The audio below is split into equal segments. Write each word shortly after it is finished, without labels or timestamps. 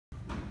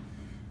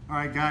All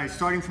right, guys,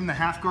 starting from the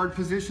half guard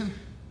position,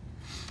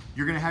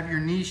 you're gonna have your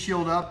knee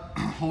shield up,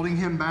 holding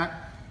him back.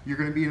 You're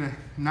gonna be in a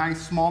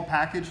nice small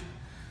package.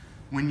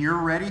 When you're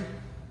ready,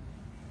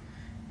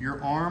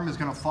 your arm is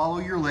gonna follow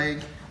your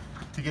leg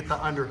to get the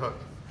underhook.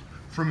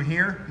 From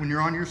here, when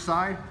you're on your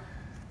side,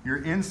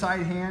 your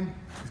inside hand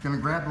is gonna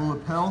grab the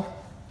lapel,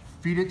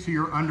 feed it to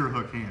your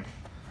underhook hand.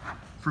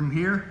 From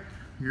here,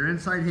 your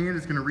inside hand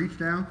is gonna reach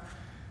down,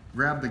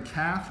 grab the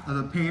calf of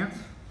the pants.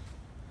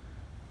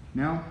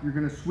 Now you're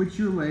gonna switch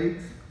your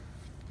legs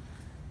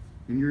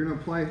and you're gonna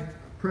apply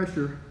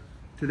pressure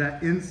to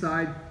that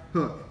inside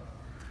hook.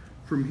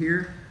 From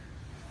here,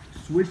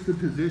 switch the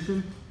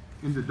position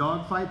into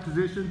dogfight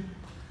position.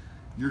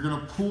 You're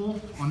gonna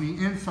pull on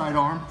the inside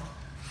arm,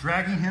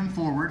 dragging him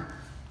forward.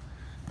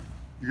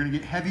 You're gonna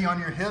get heavy on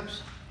your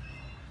hips,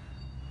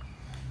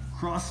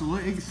 cross the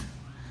legs,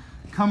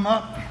 come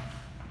up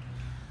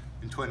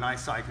into a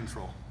nice side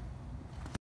control.